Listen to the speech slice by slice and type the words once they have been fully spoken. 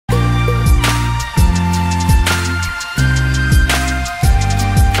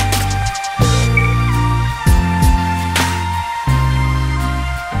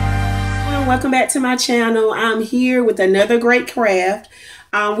welcome back to my channel. I'm here with another great craft.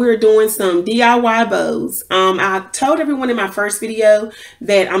 We're doing some DIY bows. I told everyone in my first video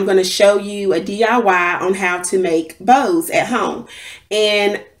that I'm going to show you a DIY on how to make bows at home.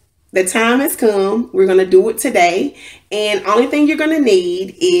 And the time has come. We're going to do it today. And only thing you're going to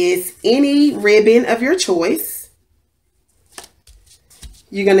need is any ribbon of your choice.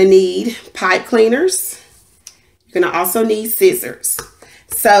 You're going to need pipe cleaners. You're going to also need scissors.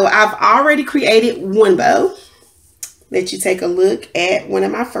 So I've already created one bow. Let you take a look at one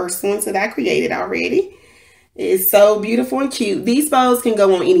of my first ones that I created already. It's so beautiful and cute. These bows can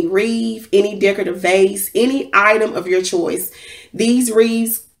go on any wreath, any decorative vase, any item of your choice. These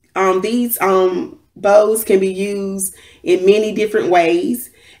wreaths, bows can be used in many different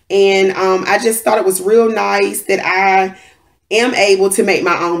ways. And I just thought it was real nice that I am able to make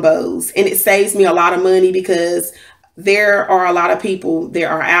my own bows. And it saves me a lot of money because there are a lot of people that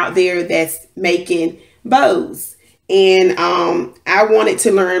are out there that's making bows. And I wanted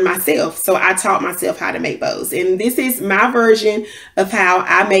to learn myself. So I taught myself how to make bows. And this is my version of how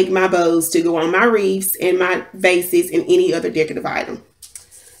I make my bows to go on my wreaths and my vases and any other decorative item.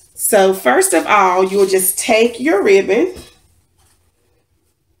 So first of all, you'll just take your ribbon.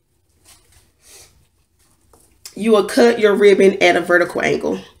 You will cut your ribbon at a vertical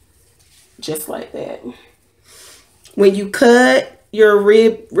angle. Just like that. When you cut your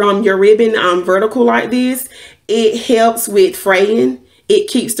ribbon vertical like this, it helps with fraying. It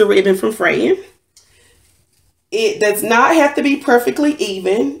keeps the ribbon from fraying. It does not have to be perfectly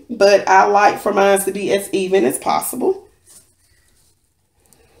even, but I like for mine to be as even as possible.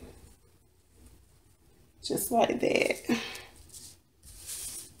 Just like that.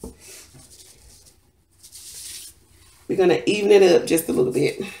 We're going to even it up just a little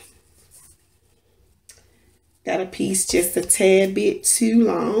bit. Got a piece just a tad bit too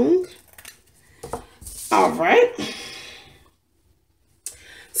long. All right.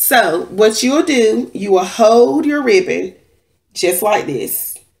 So what you'll do, you will hold your ribbon just like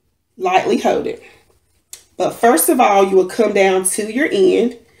this. Lightly hold it. But first of all, you will come down to your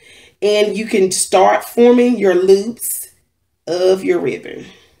end and you can start forming your loops of your ribbon.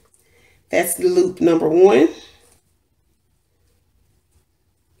 That's loop number 1.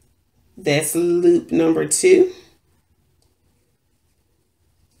 That's loop number 2.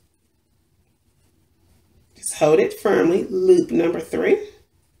 Just hold it firmly. Loop number 3.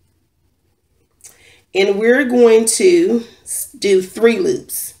 And we're going to do 3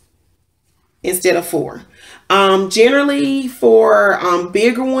 loops instead of 4. Generally for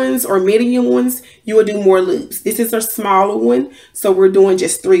bigger ones or medium ones, you will do more loops. This is a smaller one, so we're doing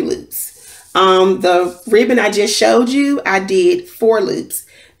just 3 loops. The ribbon I just showed you, I did 4 loops.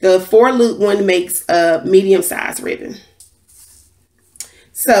 The 4 loop one makes a medium size ribbon.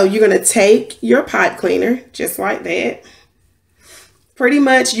 So you're going to take your pipe cleaner just like that. Pretty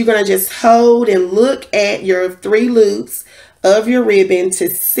much you're going to just hold and look at your 3 loops of your ribbon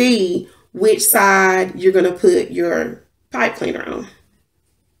to see which side you're going to put your pipe cleaner on.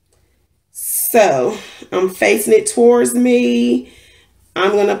 So I'm facing it towards me.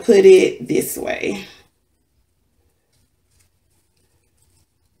 I'm going to put it this way.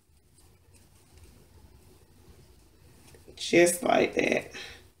 Just like that.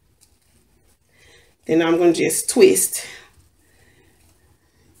 Then I'm going to just twist.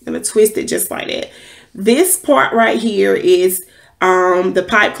 I'm going to twist it just like that. This part right here is the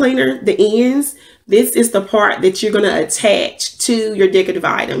pipe cleaner, the ends. This is the part that you're going to attach to your decorative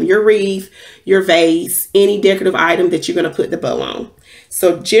item, your wreath, your vase, any decorative item that you're going to put the bow on.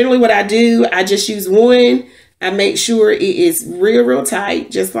 So generally what I do, I just use one. I make sure it is real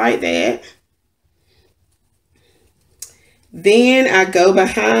tight, just like that. Then I go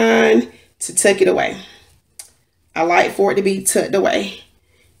behind to tuck it away. I like for it to be tucked away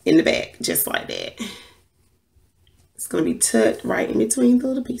in the back, just like that. It's going to be tucked right in between the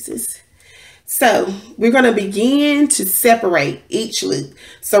little pieces. So we're going to begin to separate each loop.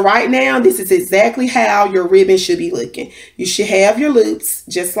 So right now, this is exactly how your ribbon should be looking. You should have your loops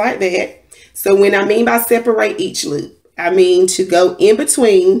just like that. So when I mean by separate each loop, I mean to go in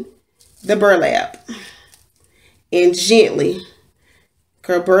between the burlap. And gently,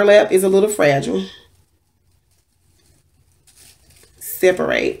 because burlap is a little fragile,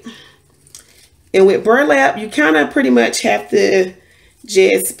 separate. And with burlap, you kind of pretty much have to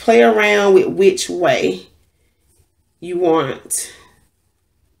just play around with which way you want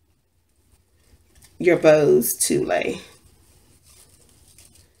your bows to lay.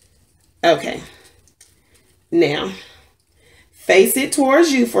 Okay. Now, face it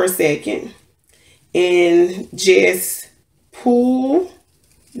towards you for a second. And just pull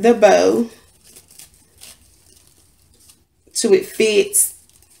the bow till it fits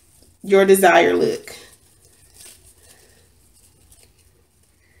your desired look.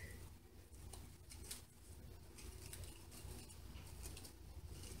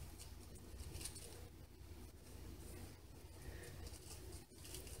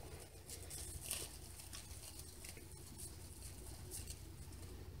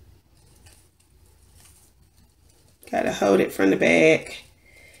 Gotta hold it from the back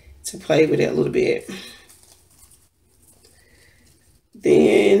to play with it a little bit.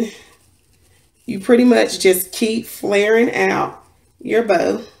 Then you pretty much just keep flaring out your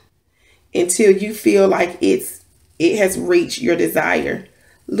bow until you feel like it has reached your desired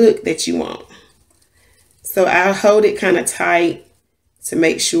look that you want. So I'll hold it kind of tight to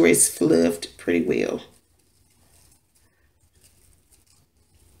make sure it's fluffed pretty well.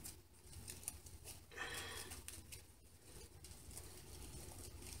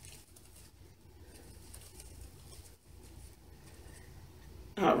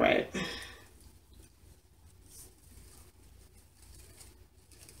 All right.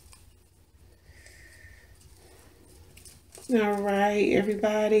 All right,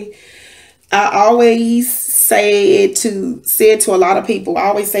 everybody. I always say to a lot of people, I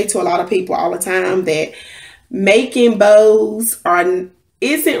always say to a lot of people all the time that making bows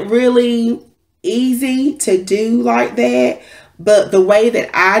isn't really easy to do like that. But the way that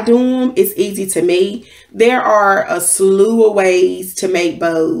I do them is easy to me. There are a slew of ways to make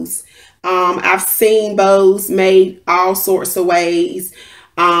bows. I've seen bows made all sorts of ways,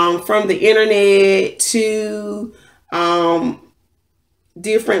 from the internet to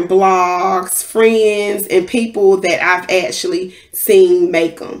different blogs, friends, and people that I've actually seen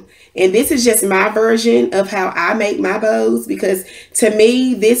make them. And this is just my version of how I make my bows, because to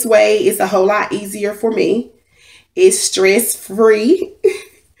me, this way is a whole lot easier for me. It's stress-free.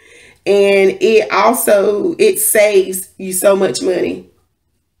 And it saves you so much money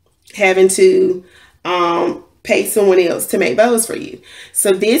having to pay someone else to make bows for you.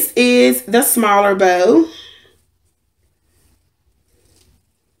 So this is the smaller bow.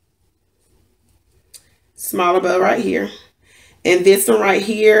 Smaller bow right here. And this one right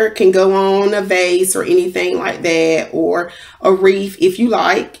here can go on a vase or anything like that, or a wreath if you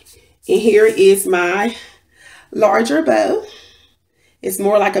like. And here is my larger bow. It's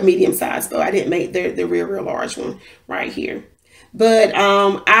more like a medium-sized bow. I didn't make the real large one right here. But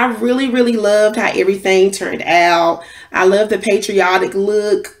I really loved how everything turned out. I love the patriotic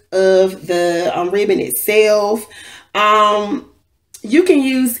look of the ribbon itself. You can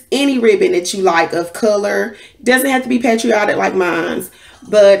use any ribbon that you like of color. Doesn't have to be patriotic like mine's.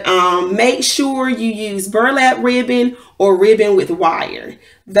 But make sure you use burlap ribbon or ribbon with wire.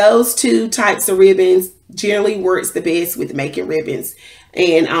 Those two types of ribbons generally works the best with making ribbons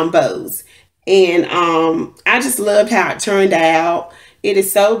and bows. And I just loved how it turned out. It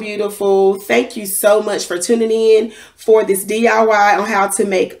is so beautiful. Thank you so much for tuning in for this DIY on how to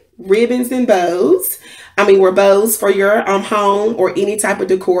make ribbons and bows. Or bows for your home or any type of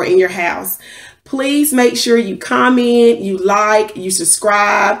decor in your house. Please make sure you comment, you like, you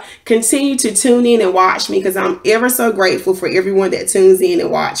subscribe. Continue to tune in and watch me, because I'm ever so grateful for everyone that tunes in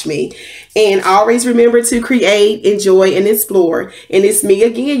and watch me. And always remember to create, enjoy, and explore. And it's me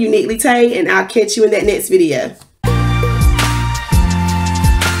again, Uniquely Tay, and I'll catch you in that next video.